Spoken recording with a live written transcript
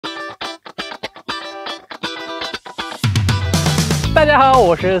大家好，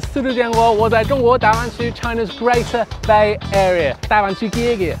我是速度建国，我在中国大湾区 China's Greater Bay Area 大湾区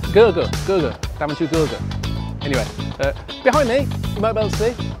哥哥，大湾区哥哥。Anyway, behind me, you might be able to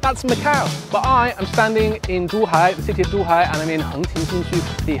see, that's Macao. But I am standing in Zhuhai, the city of Zhuhai, and I'm in Hengqin,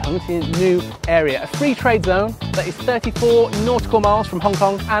 the Hengqin New Area, a free trade zone that is 34 nautical miles from Hong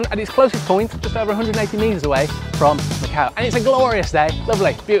Kong and at its closest point, just over 180 metres away from Macao. And it's a glorious day,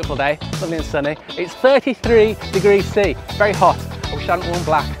 lovely, beautiful day, lovely and sunny. It's 33 degrees C, very hot. I wish I hadn't worn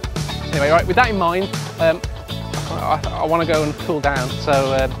black. Anyway, right, with that in mind, I want to go and cool down,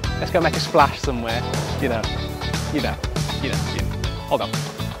 so let's go make a splash somewhere, you know. Hold on.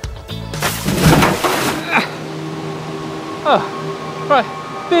 Oh, right.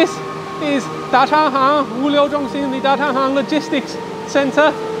 This is Dachanghang Wulio Zhongxin, the Dachanghang Logistics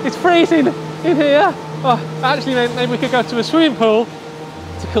Centre. It's freezing in here. Oh, actually, maybe we could go to a swimming pool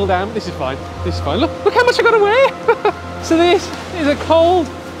to cool down. This is fine. This is fine. Look how much I got to wear. So this is a cold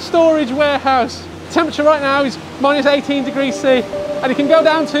storage warehouse. Temperature right now is minus 18 degrees C, and it can go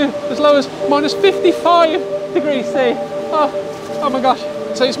down to as low as minus 55 degrees C. Oh my gosh.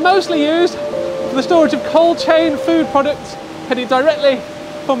 So it's mostly used for the storage of cold chain food products headed directly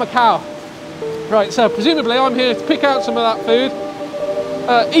for Macao. Right, so presumably I'm here to pick out some of that food,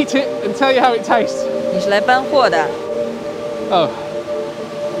 eat it and tell you how it tastes. 你是来搬货的？ Oh.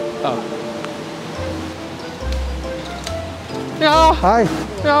 你好，嗨，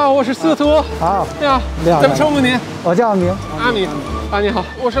你好，我是司徒。好，你好，怎么称呼你？我叫阿明。阿明，你好，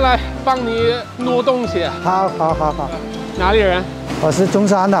我是来帮你挪东西。好。哪里人？我是中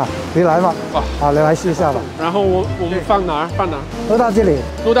山的，你来吧。哦，好，你来试一下吧。然后我们放哪儿？挪到这里。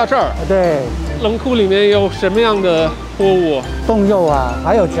挪到这儿。对。冷库里面有什么样的货物？冻肉啊，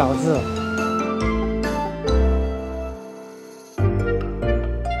还有饺子。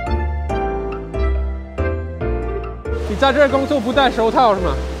 你在这儿工作不戴手套是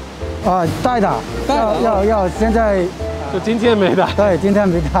吗？啊，戴的，要现在就今天没戴。对，今天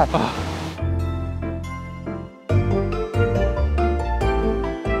没戴。啊。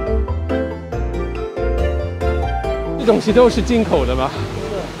这东西都是进口的吗？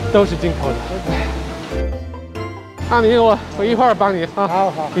都是进口的。阿明，我一会儿帮你啊。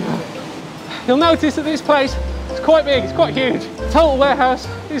好。You'll notice that this place is quite big. It's quite huge. Total warehouse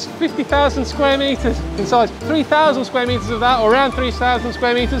is 50,000 square meters in size. 3,000 square meters of that, or around 3,000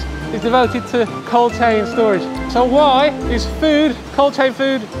 square meters, is devoted to cold chain storage. So why is food, cold chain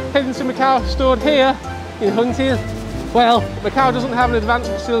food, heading to Macao stored here in Hengqin? Well, Macao doesn't have an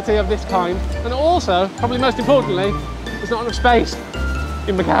advanced facility of this kind, and also, probably most importantly, there's not enough space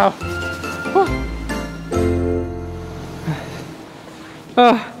in Macao.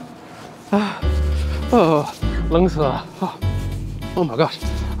 Oh my gosh.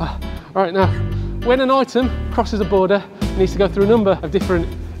 Right, now, when an item crosses a border, it needs to go through a number of different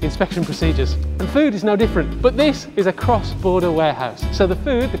inspection procedures. And food is no different, but this is a cross-border warehouse. So the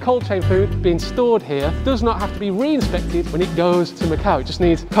food, the cold chain food being stored here, does not have to be re-inspected when it goes to Macao. It just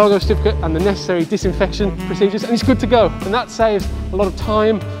needs a cargo certificate and the necessary disinfection procedures, and it's good to go. And that saves a lot of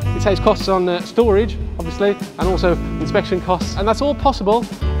time. It saves costs on storage, obviously, and also inspection costs. And that's all possible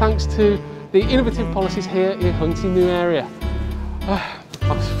thanks to the innovative policies here in Hengqin New Area.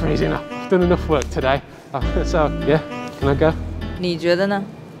 I'm freezing up. I've done enough work today. So, yeah, can I go? 你觉得呢?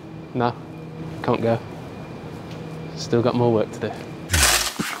 No, can't go. Still got more work to do.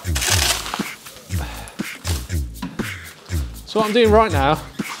 So what I'm doing right now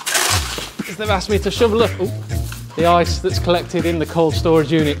is they've asked me to shovel up the ice that's collected in the cold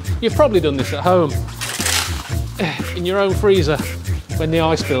storage unit. You've probably done this at home, in your own freezer, when the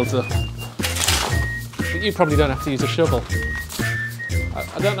ice builds up. But you probably don't have to use a shovel.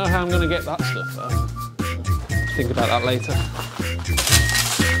 I don't know how I'm going to get that stuff though. Think about that later.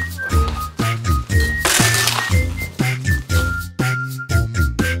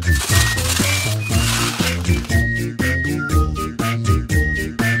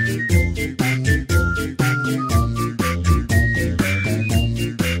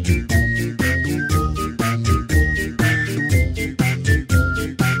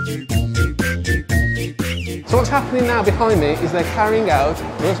 So what's happening now behind me is they're carrying out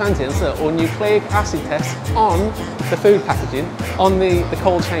or nucleic acid tests on the food packaging, on the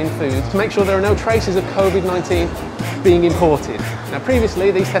cold chain foods, to make sure there are no traces of COVID-19 being imported. Now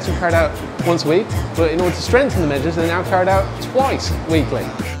previously these tests were carried out once a week, but in order to strengthen the measures they're now carried out twice weekly.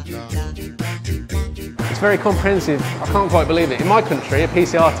 It's very comprehensive. I can't quite believe it. In my country a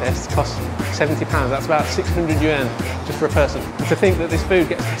PCR test costs £70, that's about 600 yuan just for a person. And to think that this food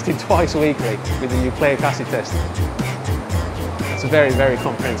gets tested twice weekly with a nucleic acid test, it's very, very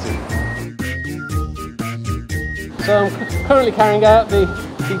comprehensive. So So I'm currently carrying out the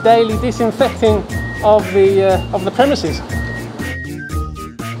daily disinfecting of the premises.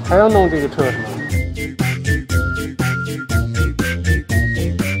 How long do you tour?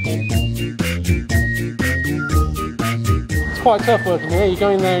 It's quite tough working here. You go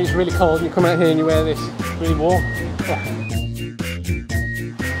in there and it's really cold, and you come out here and you wear this, it's really warm. Yeah.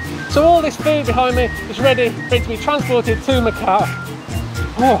 So all this food behind me is ready for it to be transported to Macao.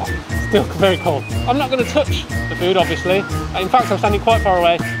 Oh, still very cold. I'm not going to touch the food, obviously. In fact, I'm standing quite far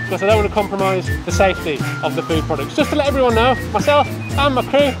away because I don't want to compromise the safety of the food products. Just to let everyone know, myself and my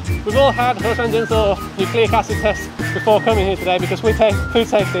crew, we've all had Hengqin or nucleic acid tests before coming here today because we take food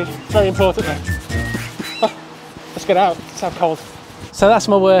safety very importantly. Oh, let's get out, it's so cold. So that's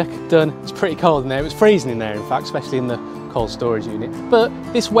my work done. It's pretty cold in there. It was freezing in there, in fact, especially in the cold storage unit. But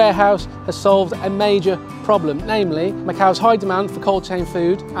this warehouse has solved a major problem, namely Macao's high demand for cold chain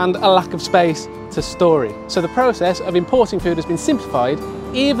food and a lack of space to store it. So the process of importing food has been simplified,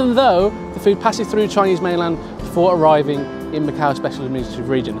 even though the food passes through Chinese mainland before arriving in Macao Special Administrative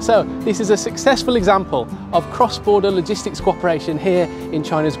Region. So this is a successful example of cross-border logistics cooperation here in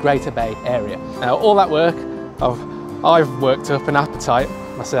China's Greater Bay Area. Now, all that work, I've worked up an appetite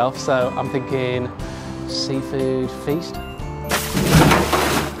myself, so I'm thinking seafood feast.